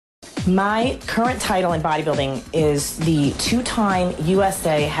My current title in bodybuilding is the two-time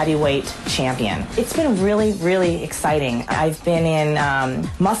USA heavyweight champion. It's been really, really exciting. I've been in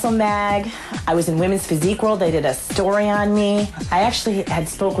Muscle Mag. I was in Women's Physique World. They did a story on me. I actually had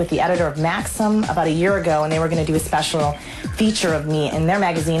spoke with the editor of Maxim about a year ago, and they were going to do a special feature of me in their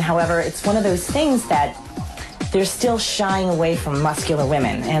magazine. However, it's one of those things that they're still shying away from muscular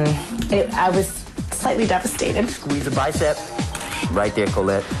women, and I was slightly devastated. Squeeze the bicep. Right there,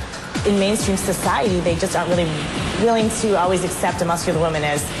 Colette. In mainstream society, they just aren't really willing to always accept a muscular woman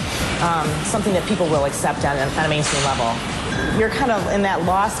as something that people will accept on a mainstream level. You're kind of in that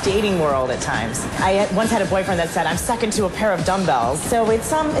lost dating world at times. I once had a boyfriend that said, I'm second to a pair of dumbbells. So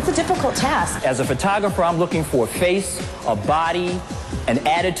it's a difficult task. As a photographer, I'm looking for a face, a body, an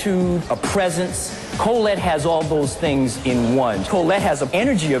attitude, a presence. Colette has all those things in one. Colette has an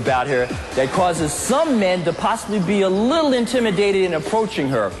energy about her that causes some men to possibly be a little intimidated in approaching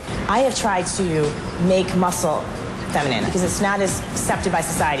her. I have tried to make muscle feminine because it's not as accepted by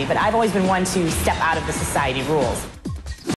society, but I've always been one to step out of the society rules.